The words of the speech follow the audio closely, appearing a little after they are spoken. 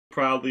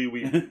proudly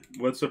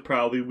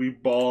we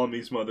ball on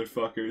these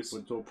motherfuckers.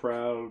 But so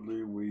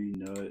proudly we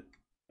nut,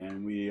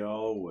 and we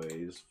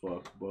always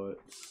fuck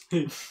butts.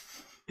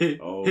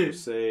 Oh,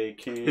 say,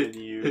 can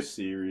you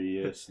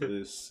serious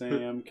this,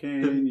 Sam?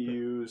 Can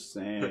you,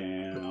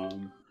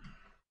 Sam?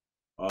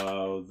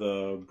 Oh,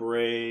 the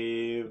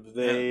brave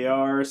they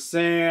are,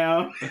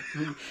 Sam,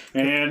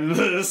 and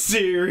the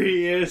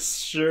serious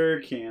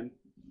sure can.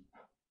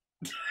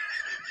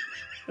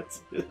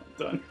 That's it,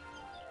 done.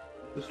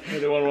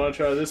 Anyone want to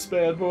try this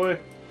bad boy?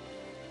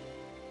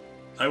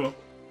 I will.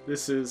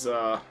 This is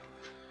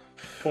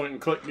point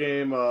and click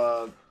game.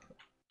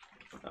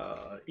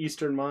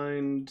 Eastern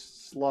Mind,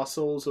 Lost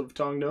Souls of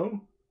Tong Nou,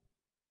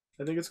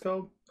 I think it's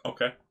called.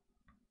 Okay.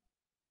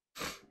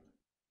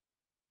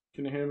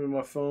 Can you hand me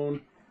my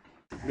phone?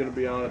 I'm gonna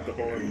be on it the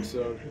whole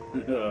episode.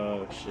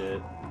 Oh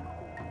shit.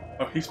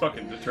 Oh, he's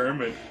fucking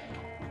determined.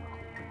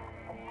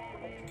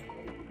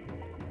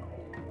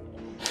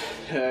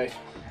 Hey,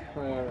 I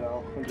don't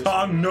know. I'm just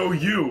Tong know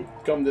you.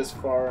 come this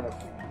far and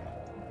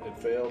it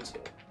failed. So.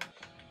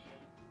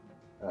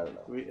 I don't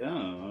know. I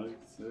don't know.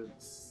 You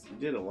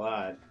did a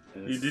lot.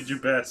 You did your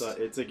best.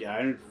 It's like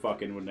I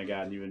fucking wouldn't have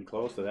gotten even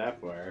close to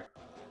that far.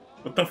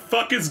 What the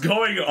fuck is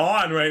going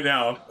on right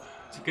now?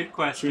 It's a good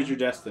question. Choose your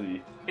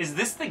destiny. Is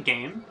this the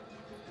game?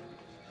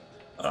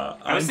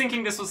 I was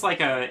thinking this was like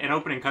an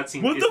opening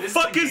cutscene. What the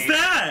fuck is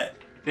that?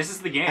 This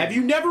is the game. Have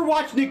you never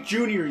watched Nick Jr.,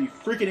 you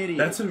freaking idiot?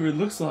 That's what it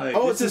looks like.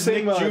 Oh, it's the This is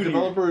same Nick Jr.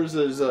 developers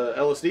as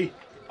LSD.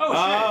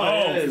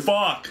 Oh, shit. Oh,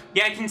 fuck.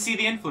 Yeah, I can see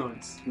the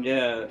influence.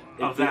 Yeah,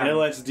 Of the them.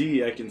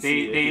 LSD I can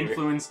see it They here.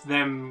 influenced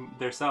them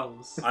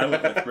themselves. I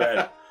went with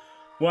red.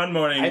 One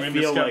morning, I Rin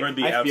feel discovered like-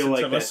 the I feel absence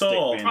like of a that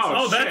soul. stick man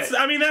Oh, That's, shit.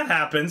 I mean, that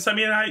happens. I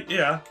mean,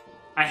 yeah.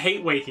 I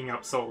hate waking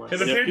up soulless.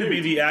 It appeared to be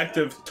the act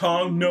of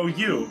Tong No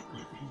You,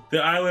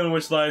 the island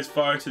which lies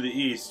far to the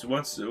east.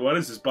 What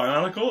is this,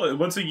 bionicle?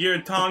 Once a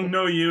year, Tong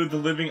No You, the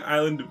living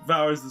island,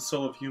 devours the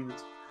soul of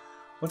humans.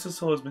 Once a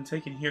soul has been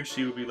taken, he or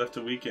she will be left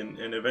to weaken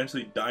and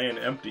eventually die in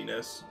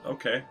emptiness.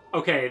 Okay.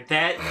 Okay,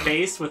 that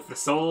face with the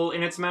soul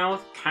in its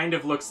mouth kind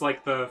of looks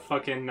like the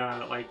fucking,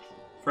 like,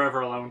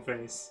 Forever Alone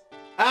face.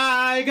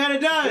 Ah, you got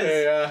it done!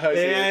 Yeah, I see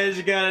it.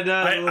 you got it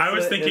done. I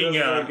was thinking,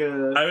 I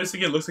I was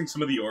thinking it looks like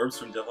some of the orbs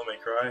from Devil May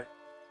Cry.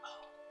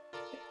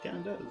 kind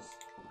of does.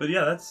 But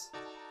yeah, that's...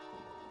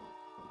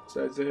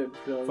 Besides, they had,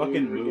 Fucking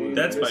regained move.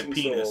 That's the my missing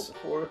penis. soul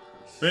before.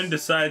 Rin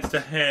decides to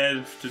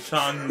head to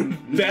Tong...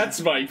 That's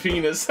my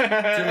penis.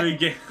 to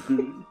regain...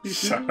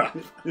 Shut up.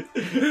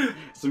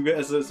 some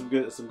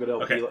good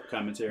LP Okay.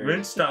 commentary.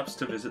 Rin stops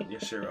to visit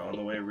Yashiro. On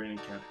the way, Rin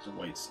encounters a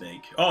white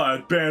snake. Oh, I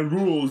banned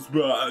rules,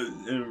 bro.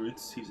 And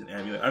he's an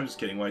amulet. I'm just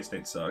kidding. White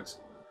snake sucks.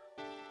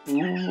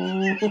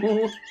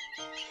 Ooh.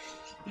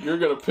 You're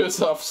gonna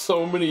piss off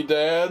so many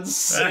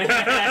dads.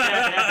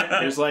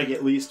 There's like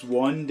at least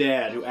one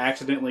dad who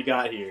accidentally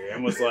got here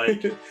and was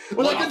like,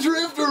 Like a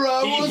drifter,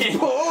 I was He's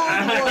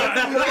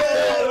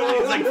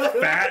like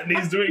fat and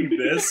he's doing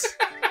this.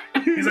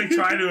 He's like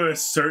trying to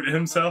assert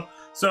himself.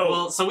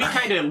 So, So we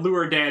kind of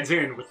lure dads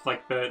in with,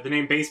 like, the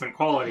name Basement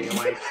Quality, and,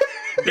 like,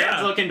 dads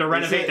Yeah. looking to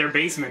renovate their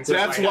basements. and,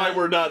 That's like, why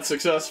we're not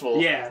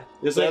successful. Yeah.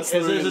 It's like, That's the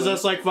it's reason.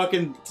 just like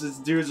fucking this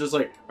dude's just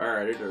like, all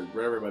right, I need to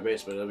renovate my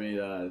basement. I mean,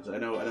 I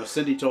know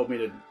Cindy told me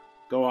to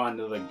go on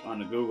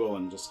to Google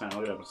and just kind of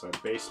look it up. It's a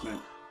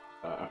basement,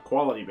 a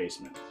quality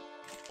basement.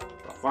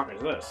 What the fuck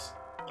is this?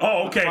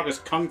 oh, What the okay. fuck is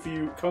Kung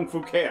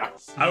Fu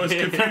Chaos? I was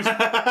confused.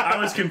 I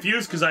was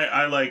confused because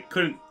I like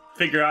couldn't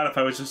figure out if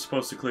I was just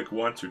supposed to click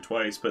once or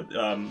twice. But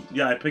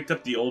yeah, I picked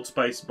up the Old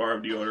Spice bar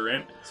of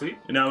deodorant, Sweet.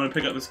 and now I'm gonna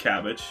pick up this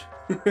cabbage.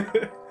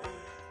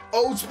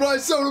 Old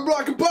Spice soda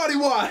block and body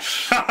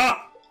wash.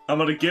 I'm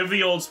gonna give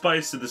the Old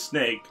Spice to the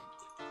snake.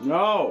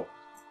 No.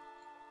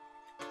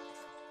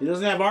 He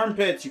doesn't have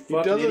armpits, you He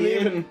fucking doesn't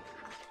idiot. even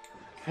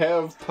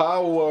have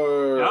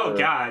power. Oh,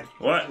 God.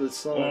 What? The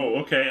sun. Oh,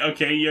 okay,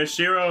 okay.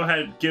 Yashiro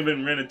had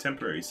given Rin a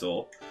temporary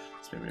soul.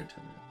 It's maybe a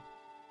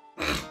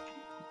temporary.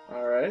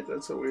 Alright,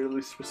 that's a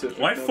weirdly specific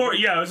Why number. 4?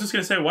 Yeah, I was just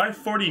gonna say why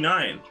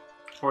 49.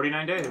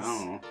 49 days. I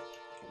don't know.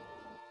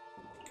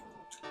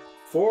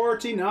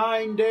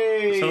 49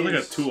 days! Sounds like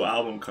a Tool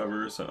album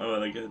cover or something, or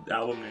like an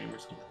album name or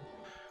something.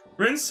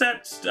 Rin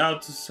sets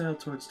out to sail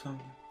towards Tong.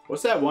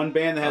 What's that one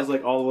band that has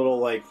like all the little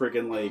like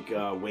freaking like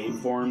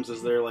waveforms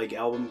as their like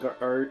album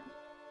art?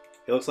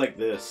 It looks like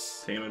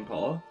this. Tame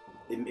Impala?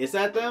 Is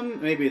that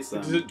them? Maybe it's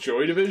them. Is it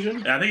Joy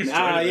Division? Yeah, I think it's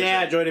Joy Division.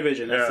 Yeah, Joy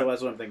Division. That's, Yeah.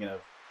 that's what I'm thinking of.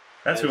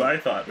 That's who I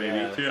thought maybe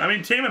Yeah. too. I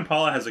mean, Tame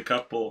Impala has a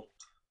couple.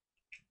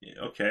 Yeah,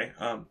 okay.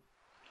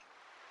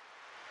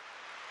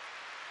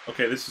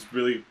 Okay, this is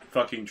really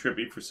fucking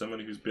trippy for someone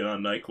who's been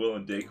on NyQuil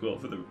and DayQuil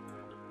for the.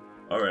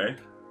 All right.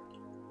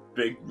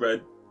 Big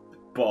red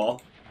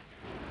ball.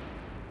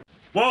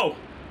 Whoa!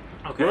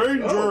 Okay.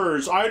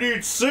 Rangers! I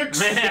need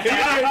 6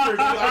 Rangers!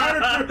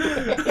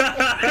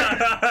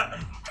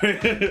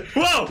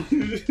 Whoa!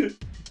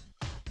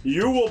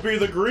 You will be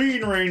the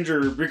Green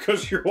Ranger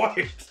because you're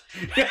white.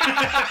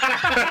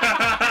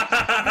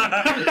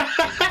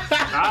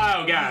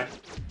 Oh, God.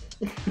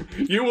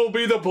 You will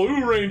be the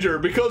Blue Ranger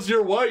because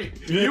you're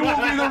white. You will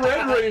be the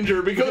Red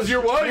Ranger because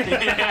you're white.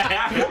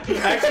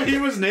 Actually, he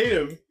was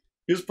native.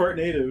 He was part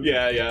native.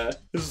 Yeah.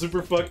 This is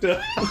super fucked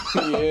up.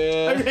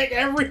 Yeah. I think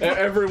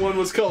Everyone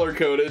was color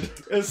coded.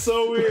 It's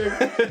so weird.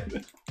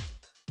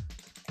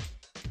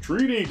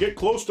 Trini, get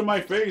close to my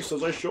face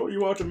as I show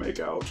you how to make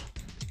out.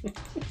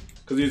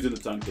 Because he was doing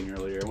the tongue thing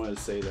earlier. I wanted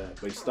to say that,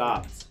 but he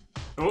stopped.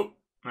 Oh,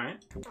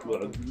 alright.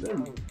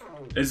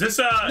 Is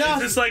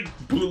this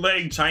like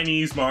bootleg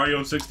Chinese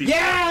Mario 64?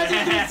 Yeah, I was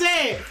gonna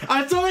say.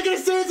 I was only gonna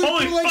say it's a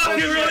Holy bootleg fuck,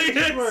 it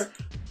Chinese really is!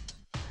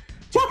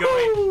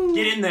 Go in.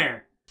 Get in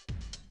there.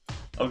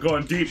 I'm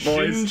going deep,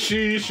 boys.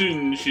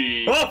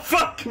 Shin-chi. Oh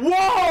fuck!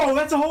 Whoa,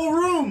 that's a whole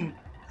room.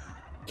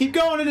 Keep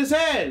going in his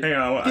head. Hang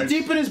on. Get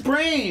deep in his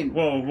brain.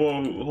 Whoa,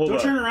 hold Don't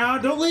up. turn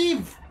around. Don't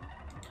leave.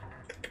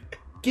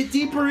 Get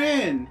deeper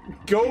in.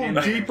 Go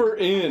deeper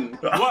in.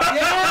 What?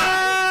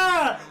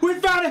 Yeah! We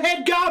found a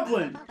head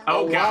goblin.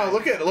 Oh, God. Wow,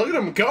 look at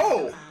him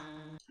go.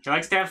 He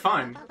likes to have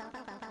fun.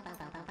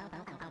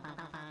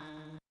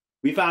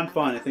 We found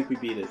fun. I think we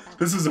beat it.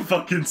 This is a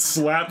fucking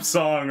slap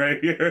song right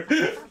here.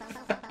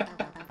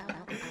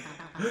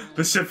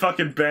 This shit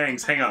fucking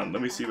bangs. Hang on,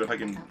 let me see if I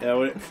can. Yeah,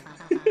 what?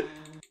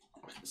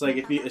 It's like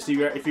if you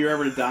were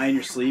ever to die in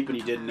your sleep and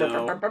you didn't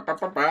know,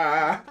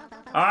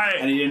 Alright.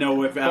 and you didn't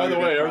know if By the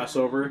way,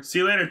 crossover. See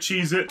you later,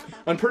 cheese it.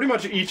 On pretty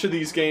much each of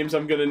these games,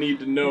 I'm gonna need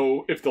to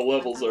know if the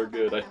levels are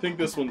good. I think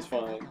this one's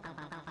fine.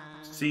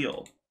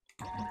 Seal.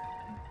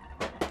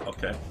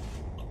 Okay.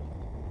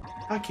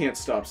 I can't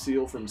stop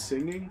Seal from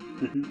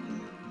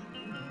singing.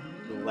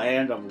 The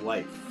land of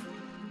life.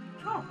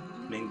 Oh.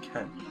 Main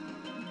Ken.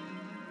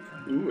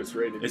 Ooh, it's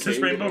rated. Is this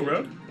K. Rainbow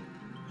Road?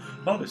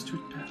 Oh, there's two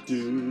paths.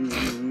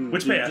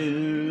 Which path?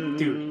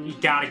 Dude, you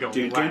gotta go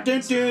left.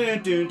 Which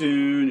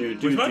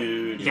one?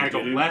 You gotta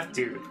go left,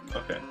 dude.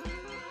 Okay.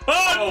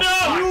 Oh,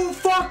 no! You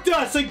fucked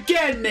us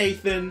again,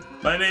 Nathan.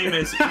 My name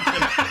is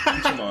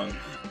Ichimon.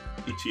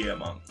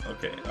 Ichimon.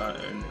 Okay.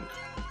 And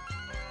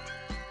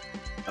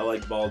I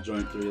like ball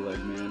joint 3-leg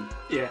man.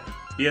 Yeah.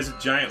 he has a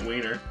giant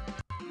wiener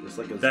It's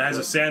like a that has a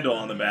foot. sandal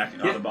on the back,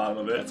 on the bottom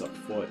of it. That's a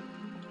foot,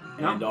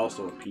 No. and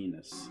also a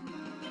penis.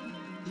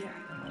 Yeah.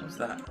 What was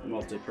that?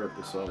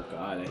 Multi-purpose. Oh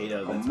god, I hate how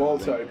A that's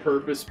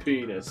multi-purpose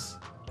penis.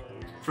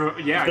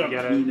 Yeah, you a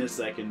gotta penis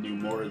that can do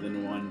more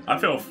than one. I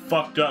feel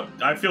fucked up.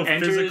 I feel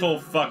Enter- physical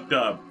fucked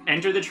up.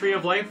 enter the Tree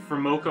of Life for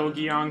Moko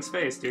Gyeong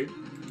Space, dude.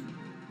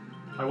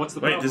 Like, what's the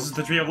Wait, problem? this is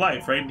the Tree of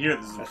Life right here.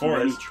 This is the That's many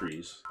forest.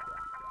 trees.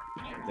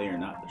 They are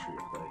not the tree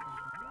of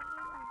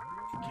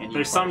life. Can you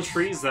There's some parse?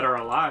 trees that are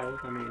alive.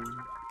 I mean,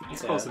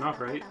 it's Yeah. close enough,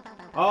 right?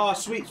 Oh,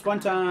 sweet, fun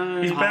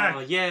time. He's back. Oh,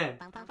 yeah.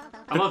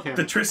 I love him.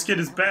 The Trisket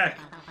is back.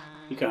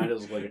 He kind of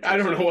does look like a I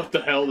don't know what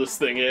the hell this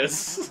thing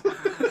is.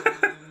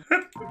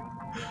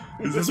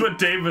 Is this what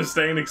Dave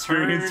Mustaine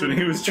experienced when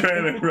he was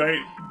trying to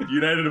write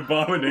United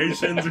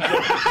Abominations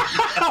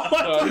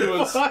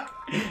or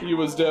something? He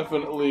was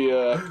definitely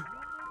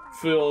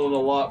feeling a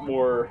lot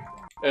more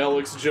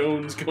Alex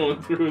Jones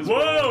going through his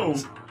Whoa!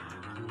 mind.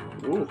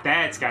 Ooh.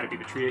 That's gotta be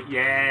the tree.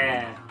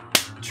 Yeah.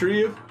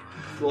 Tree of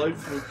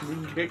Life with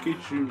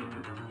Minkeki.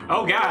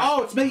 Oh, God.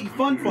 Oh, it's making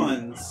fun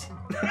funds.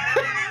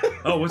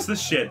 Oh, what's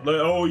this shit?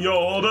 Oh, yo,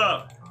 hold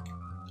up.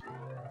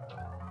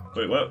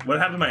 Wait, what? What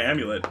happened to my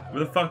amulet?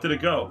 Where the fuck did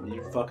it go?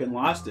 You fucking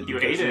lost it You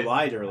because ate you it.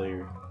 lied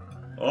earlier.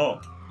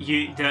 Oh.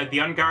 The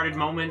unguarded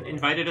moment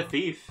invited a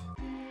thief.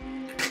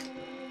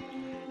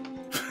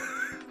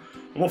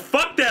 Well,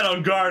 fuck that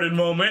unguarded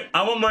moment.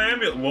 I want my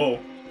amulet. Whoa.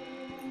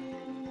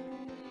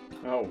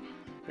 Oh,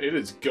 it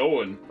is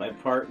going. My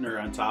partner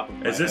on top of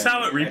my Is this head how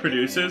with it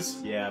reproduces?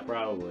 hands. Yeah,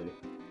 probably.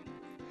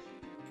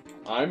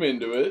 I'm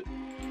into it.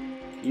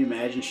 Can you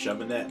imagine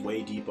shoving that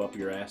way deep up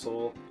your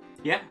asshole?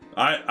 Yeah.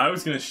 I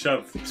was gonna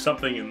shove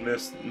something in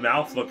this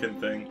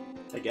mouth-looking thing.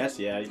 I guess,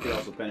 yeah. You could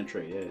also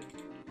penetrate it.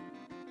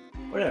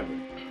 Whatever.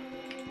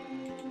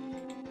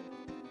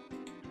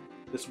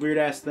 This weird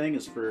ass thing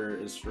is for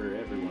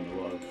everyone to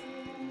love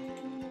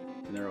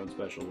in their own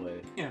special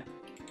way. Yeah.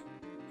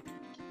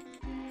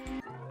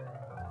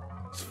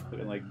 It's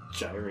fucking like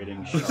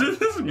gyrating sharp.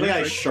 This is Look at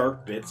music.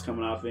 sharp bits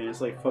coming off me.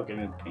 It's like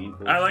fucking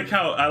painful. I like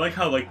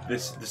how like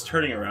this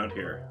turning around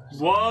here.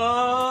 Whoa!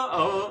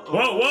 Oh,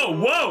 Whoa, whoa,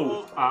 whoa!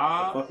 What the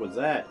Ah, fuck was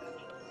that?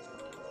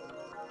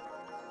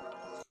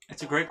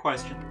 it's a great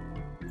question.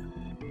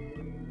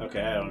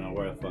 Okay, I don't know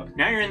where the fuck.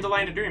 Now you're in the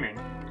land of dreaming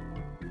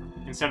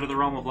instead of the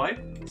realm of life.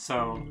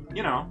 So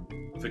you know,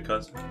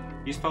 Because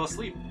you just fell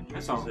asleep.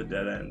 That's all. it's a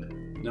dead end.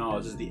 No,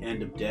 this is the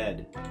end of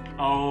Dead.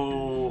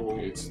 Oh,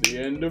 It's the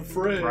end of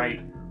Fred.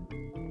 right.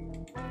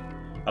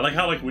 I like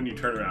how when you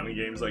turn around in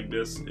games like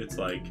this, it's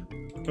like,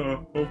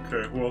 oh,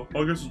 okay, well,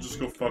 I guess I'll just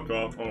go fuck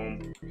off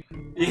home.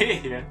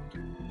 Yeah.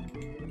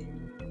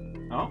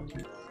 Oh,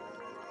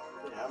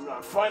 Yeah, I'm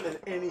not finding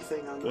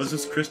anything on What's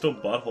this crystal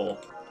butthole?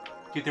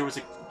 dude, there was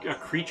a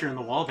creature in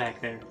the wall back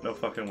there. No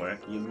fucking way.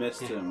 You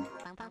missed him.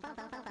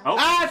 Oh,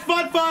 Ah, it's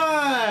fun!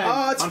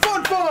 It's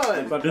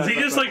fun! Does he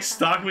just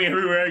stalk me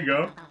everywhere I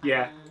go?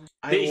 yeah.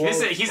 I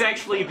love He's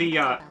actually the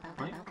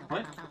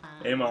what?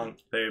 Amon,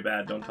 very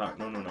bad. Don't talk.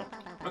 No.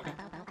 Okay.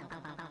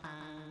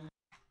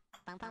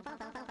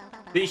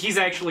 He's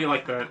actually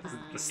like the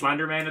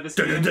Slender Man of this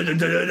game.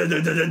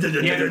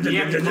 He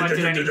hasn't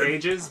collected any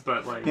pages,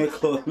 but like...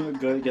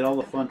 Good, get all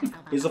the fun.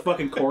 He's a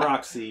fucking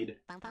Korok seed.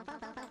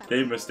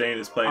 Dave Mustaine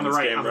is playing On the this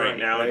right, game on the right right.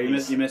 now. Yeah,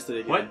 you missed it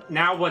again. What?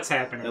 Now what's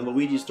happening? And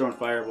Luigi's throwing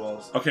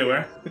fireballs. Okay,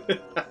 where?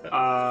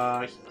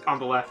 On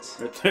the left.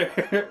 Right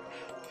there.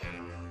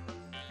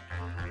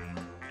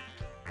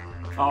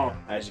 Oh,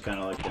 I actually kind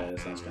of like that. That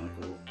sounds kind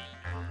of cool.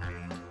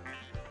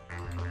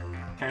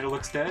 kind of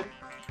looks dead.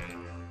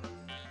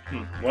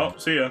 Well,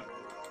 see ya.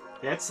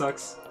 Yeah, it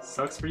sucks.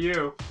 Sucks for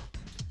you.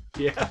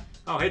 Yeah.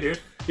 Oh, hey,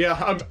 dude.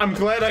 Yeah, I'm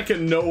glad I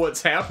can know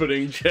what's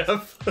happening,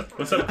 Jeff.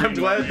 What's up, I'm Green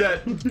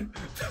glad Mummy?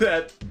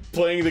 that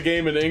playing the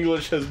game in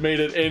English has made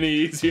it any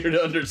easier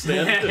to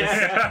understand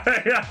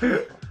this. Yeah.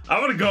 I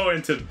want to go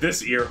into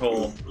this ear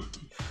hole.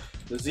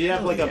 Does he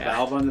have like a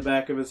valve on the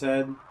back of his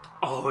head?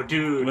 Oh,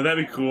 dude. Would that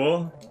be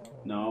cool?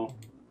 No.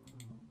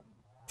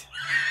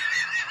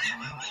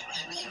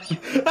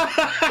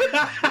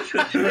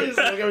 He's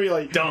looking at me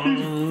like,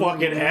 dumb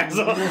fucking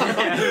asshole.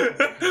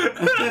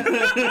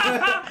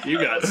 You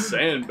got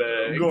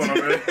sandbags. Go on,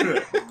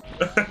 already.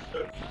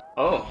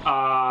 Oh.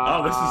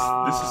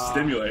 Oh, this is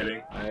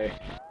stimulating. Hey.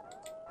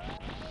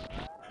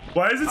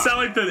 Why does it sound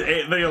like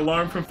the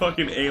alarm from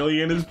fucking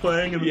Alien is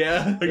playing?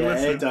 Yeah. Like, Yeah,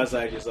 listen. it does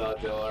actually sound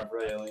like the alarm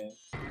for Alien.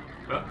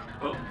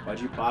 Oh. Why'd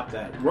you pop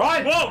that?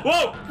 Run! Whoa!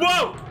 Whoa!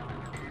 Whoa!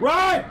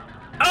 Run!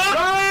 Ah!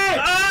 Run!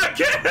 Ah!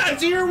 Can't!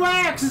 It's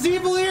earwax! It's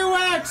evil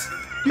earwax!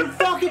 You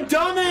fucking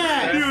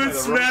dumbass! You were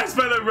smashed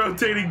by the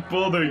rotating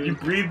boulder. You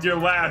breathed your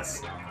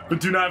last, but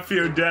do not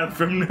fear death.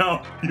 From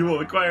now, you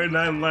will acquire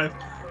 9 life.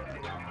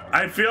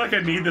 I feel like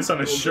I need this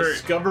on a shirt.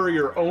 Discover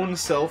your own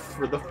self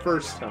for the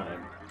first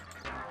time.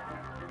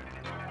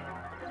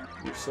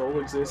 Your soul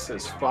exists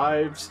as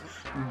 5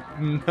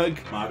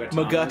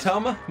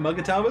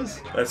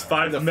 Magatamas? That's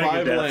 5 The mega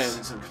 5 deaths.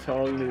 lands of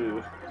Tong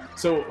Nou.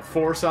 So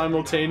 4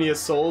 simultaneous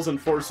souls and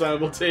 4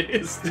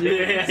 simultaneous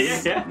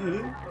days. Yeah.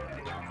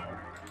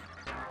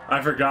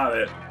 I forgot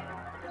it.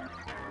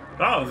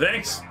 Oh,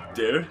 thanks,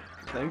 dude.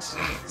 Thanks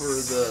for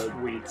the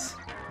Sweet.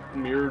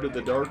 mirror to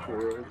the dark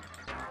world.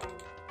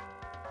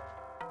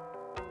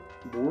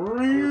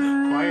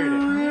 Fired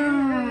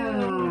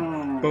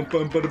Bum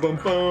bum bada bum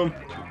bum.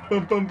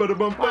 Bum bum bada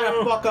bum Why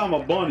the bum. fuck I'm a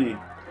bunny?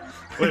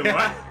 Wait,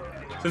 what?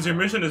 Since your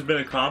mission has been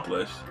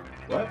accomplished,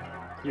 What?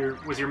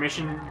 Was your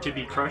mission to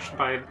be crushed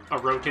by a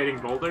rotating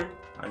boulder?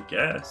 I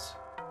guess.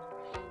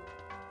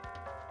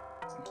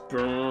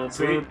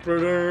 Sweet.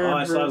 Oh,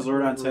 I saw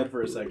Zordon's head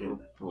for a second.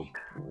 Oh,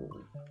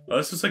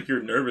 this is like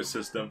your nervous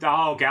system.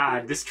 Oh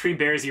god, this tree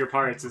bears your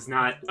parts is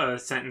not a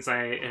sentence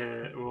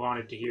I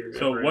wanted to hear.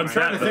 So ever in what's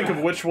my that Trying to think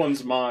of which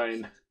one's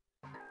mine.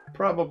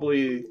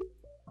 Probably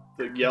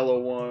the yellow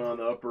one on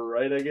the upper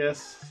right, I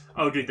guess.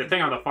 Oh, dude, the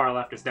thing on the far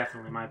left is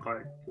definitely my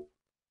part.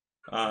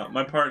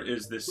 My part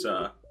is this,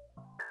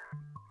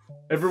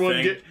 Everyone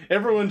Thing.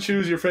 everyone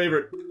choose your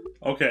favorite.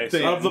 okay,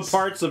 Thing. so Of the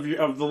parts of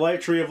the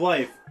life tree of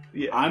life,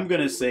 Yeah. I'm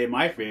gonna say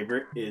my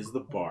favorite is the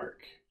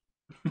bark.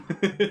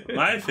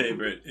 my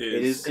favorite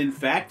It is in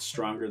fact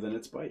stronger than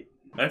its bite.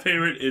 my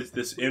favorite is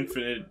this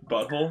infinite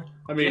butthole.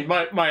 I mean,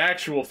 my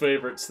actual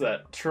favorite's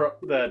that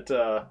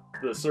the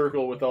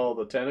circle with all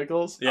the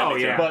tentacles. Yeah, Oh,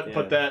 me too. yeah.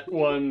 But that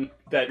one,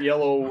 that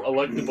yellow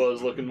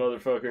Electabuzz looking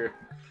motherfucker,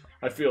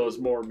 I feel is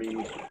more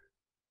me.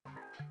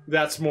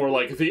 That's more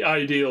like the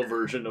ideal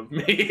version of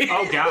me.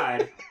 Oh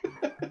god.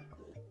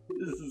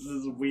 This is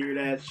this weird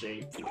ass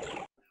shape.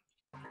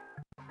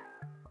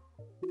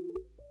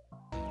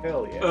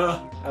 Hell yeah.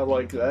 Ugh. I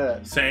like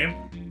that. Same.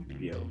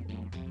 Yo.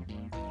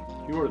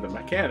 You are the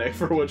mechanic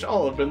for which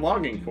all have been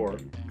longing for,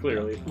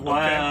 clearly.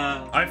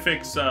 Wow. I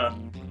fix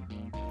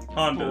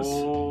Hondas.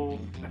 Oh.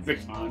 I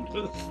fixed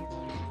Hondas.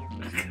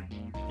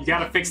 You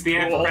gotta fix the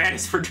Cool.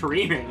 apparatus for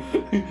dreaming.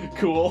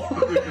 Cool.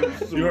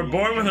 You were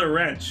born with a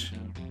wrench.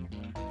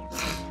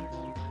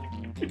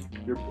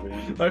 You're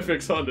brilliant. I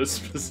fix Honda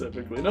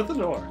specifically, nothing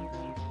more.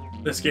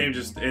 This game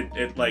just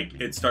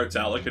it starts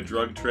out like a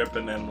drug trip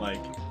and then like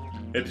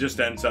it just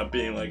ends up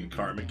being like a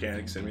car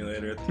mechanic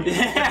simulator. God,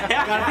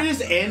 if it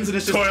just ends and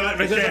it's just, Toilet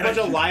it's just a bunch mechanic.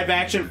 of live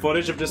action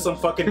footage of just some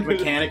fucking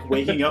mechanic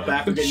waking up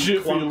after getting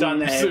Jiffy clunked on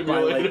the Lube head by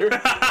like...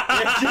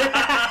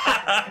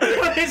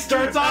 It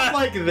starts off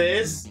like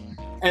this,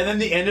 and then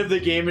the end of the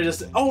game is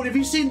just... Oh, have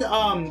you seen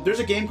the, there's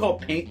a game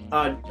called Paint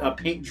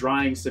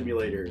Drying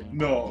Simulator.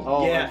 No.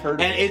 Oh, Yeah, I've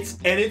heard and of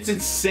it. it's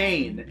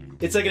insane.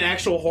 It's like an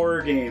actual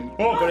horror game.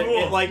 Oh, but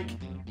cool. it like...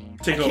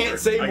 Take I over. can't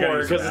say I gotta more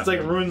use the because it's like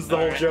bathroom. ruins the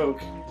whole Alright. joke.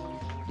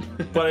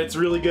 But it's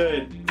really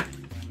good,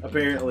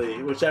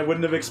 apparently, which I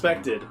wouldn't have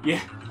expected Yeah.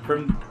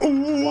 from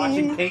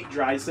watching Paint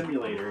Dry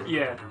Simulator.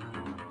 Yeah.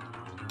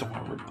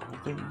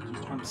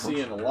 I'm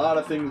seeing a lot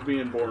of things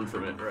being born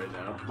from it right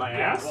now. My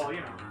Yeah, ass. well,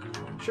 you know.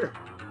 Sure.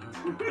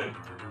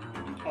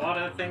 A lot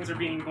of things are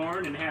being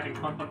born and having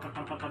clunk, clunk, clunk,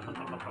 clunk, clunk,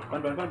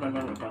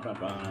 clunk, clunk,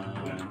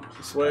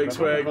 clunk. Swag,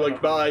 swag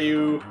like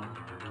Bayou.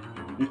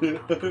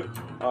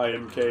 I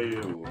am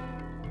KU,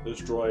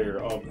 destroyer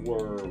of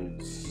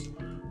worlds.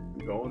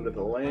 Going to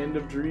the land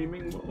of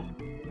dreaming.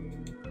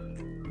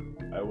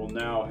 I will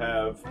now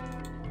have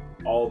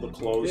all the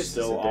clothes This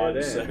still is a on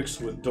dead end. sex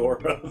with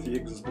Dora the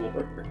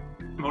Explorer.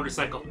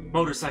 Motorcycle,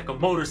 motorcycle,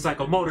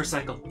 motorcycle,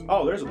 motorcycle.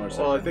 Oh, there's a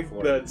motorcycle. Well, I think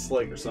floor. that's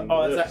like Or some. something.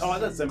 Oh, that's that. Oh,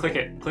 that's simple. Click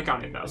it. Click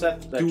on it, though. What's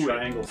that Do it.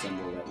 triangle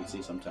symbol that we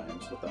see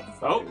sometimes? What the fuck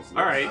Oh, is this?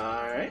 alright.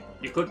 Alright.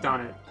 You clicked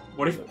on it.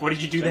 What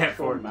did you do that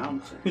for?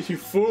 Mountain. You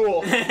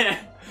fool!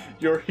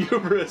 Your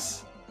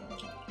hubris!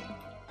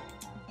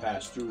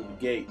 Pass through the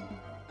gate.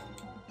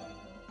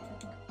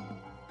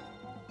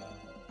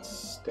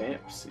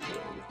 Stamp seal.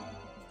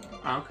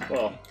 Okay.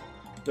 Well,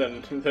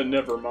 then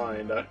never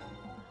mind.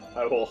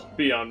 I will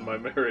be on my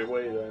merry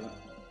way then.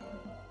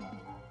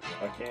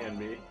 I can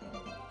be.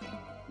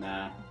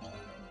 Nah.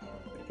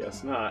 I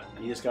guess not.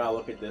 You just gotta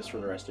look at this for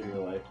the rest of your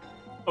life.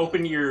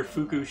 Open your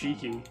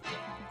Fukushiki.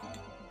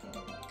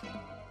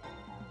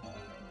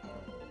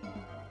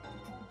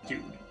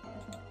 Dude.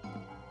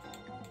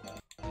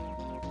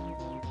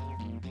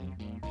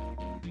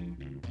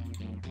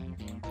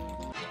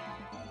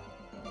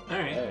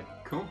 Alright, Hey.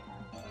 cool.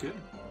 Good.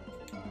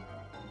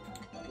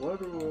 What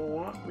do you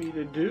want me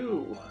to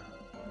do?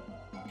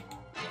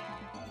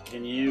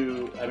 Can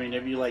you? I mean,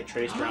 have you like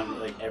traced around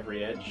like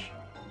every edge?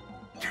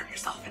 Turn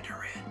yourself into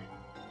Rin.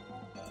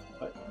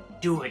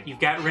 What? Do it. You've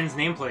got Rin's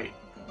nameplate.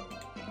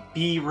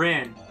 Be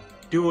Rin.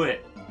 Do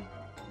it.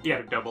 You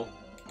got a double.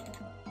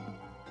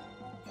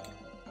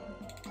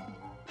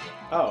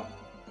 Oh.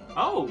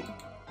 Oh.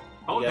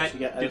 Oh, Yes, that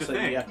you got, did it's the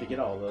like thing. you have to get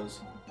all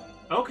those.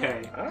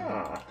 Okay.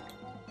 Ah.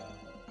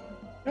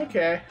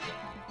 Okay.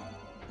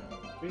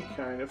 We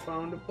kind of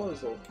found a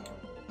puzzle.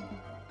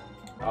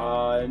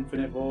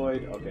 Infinite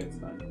void. Okay, it's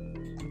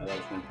done. I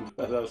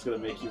thought it was gonna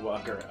make you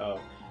walk around. Oh,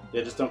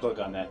 yeah. Just don't click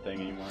on that thing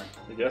anymore.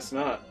 I guess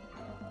not.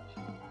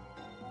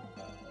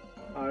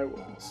 I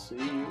will see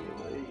you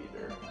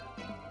later.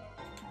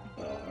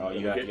 Well, I'm Oh,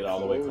 you gonna have to get all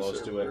the way close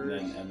closer to it,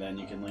 first, and then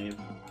you can leave.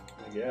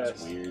 I guess.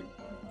 That's weird.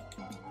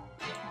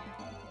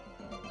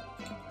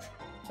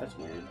 That's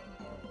weird.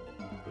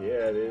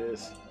 Yeah, it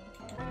is.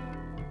 I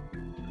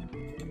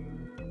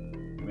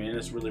mean, in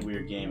this really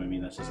weird game, I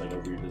mean, that's just like a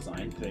weird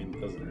design thing.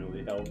 It doesn't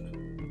really help.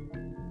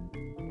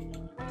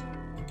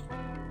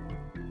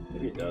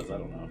 Maybe it does, I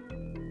don't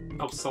know.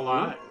 Helps a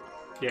lot.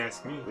 Yeah,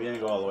 it's me. We didn't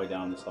go all the way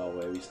down this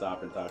hallway. We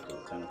stopped and talked to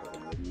the tentacle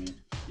thing, didn't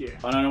we? Yeah.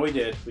 Oh, no, we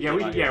did. Yeah,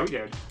 came out here. we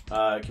did.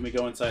 Can we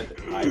go inside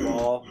the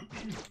eyeball?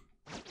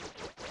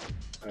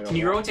 Can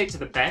you rotate to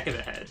the back of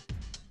the head?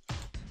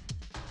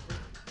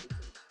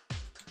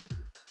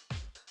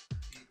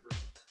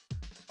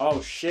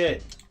 Oh,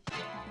 shit.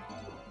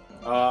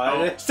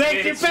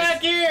 Take it's it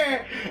back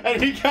here!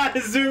 And he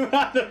gotta zoom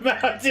on the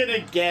mountain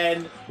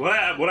again. What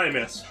I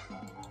miss?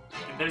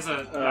 There's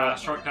a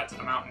shortcut to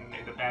the mountain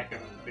in the back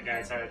of the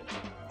guy's head.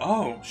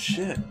 Oh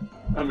shit.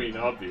 I mean,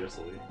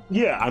 obviously.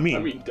 Yeah, I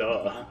mean,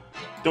 Duh.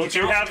 don't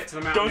You you can have also get to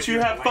the mountain don't if you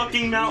you're have landing.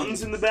 fucking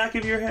mountains in the back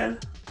of your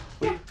head?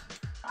 I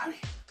mean,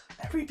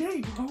 every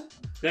day, bro.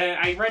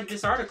 I read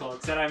this article.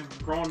 It said I'm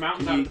growing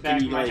mountains out of the back Can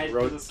of you my like head.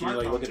 can you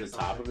like look at the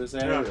top of his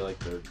head Yeah. or like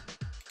the?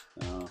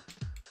 No.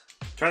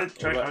 Try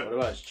What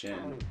about his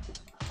chin?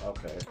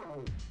 Okay.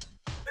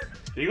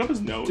 Can you go up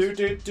his nose? I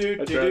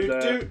tried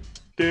that.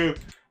 Dude.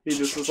 He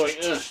just was like,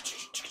 ugh.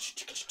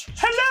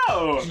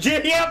 Hello!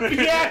 Yeah,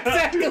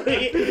 exactly.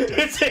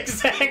 It's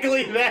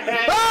exactly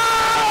that.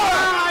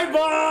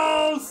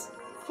 Eyeballs!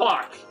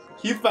 Fuck.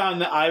 You found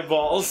the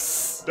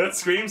eyeballs. That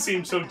scream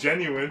seemed so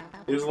genuine.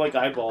 There's like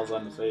eyeballs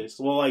on the face.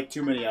 Well, like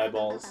too many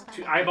eyeballs.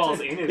 Two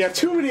eyeballs in his Yeah,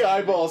 too many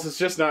eyeballs is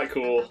just not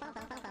cool.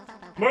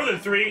 More than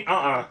 3?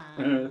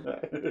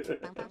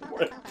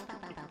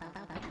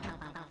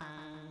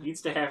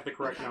 Needs to have the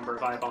correct number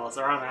of eyeballs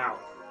or I'm out.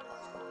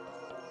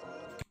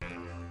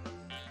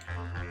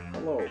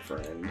 Hello,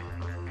 friend.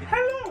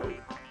 Hello!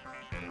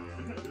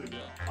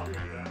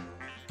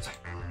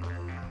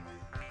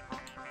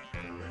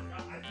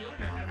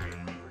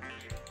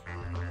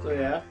 So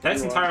yeah. That's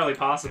You are. entirely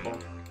possible.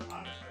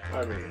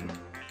 I mean,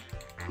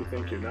 you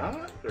think you're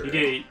not? Or...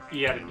 You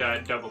had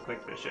to double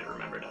click this shit,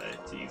 remember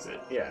to use it.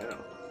 Yeah, I know.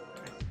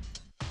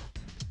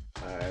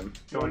 I'm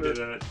Going to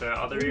the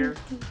other ear.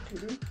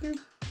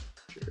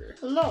 Sure.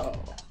 Hello.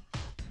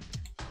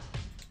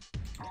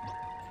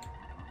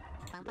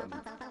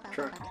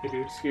 Hey,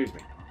 dude. Excuse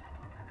me.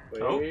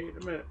 Wait Oh.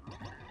 a minute.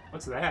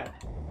 What's that?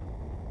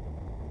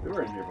 We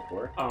were in here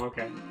before. Oh,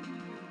 okay.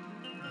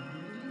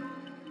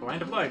 The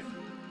Land of Life.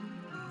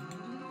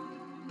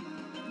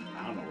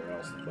 I don't know where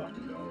else to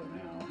fucking go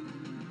now.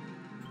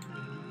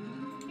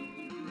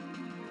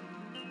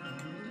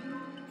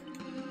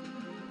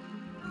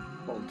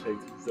 I'll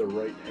take the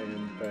right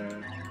hand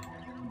back.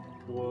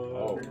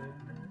 Whoa.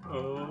 Oh.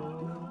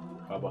 Oh.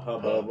 Hubba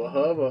hubba. Hubba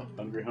hubba.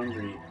 Hungry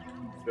hungry.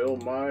 Fill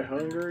my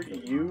hunger.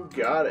 You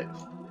got it.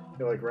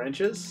 You like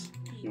wrenches?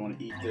 You want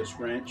to eat this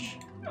wrench?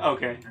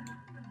 Okay.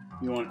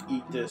 You want to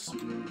eat this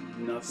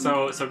nothing?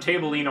 So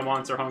Tableina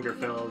wants her hunger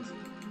filled.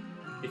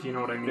 If you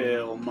know what I mean.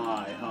 Fill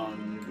my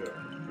hunger.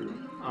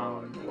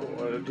 Want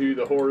to do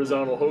the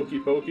horizontal hokey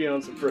pokey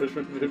on some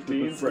freshman 15s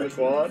in the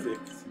quad?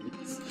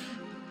 50s.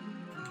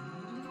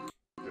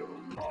 Fill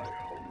my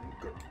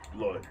hunger.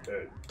 Blood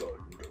and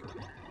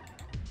thunder.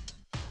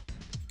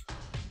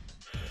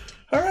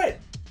 All right.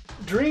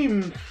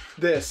 Dream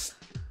this.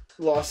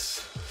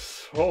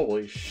 Lost.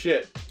 Holy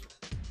shit.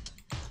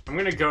 I'm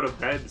gonna go to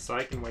bed so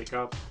I can wake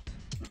up.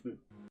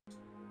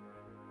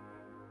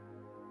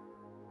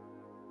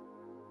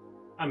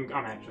 I'm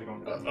actually going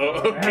to bed.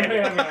 Okay.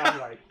 I'm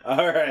like...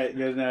 All right.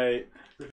 Good night.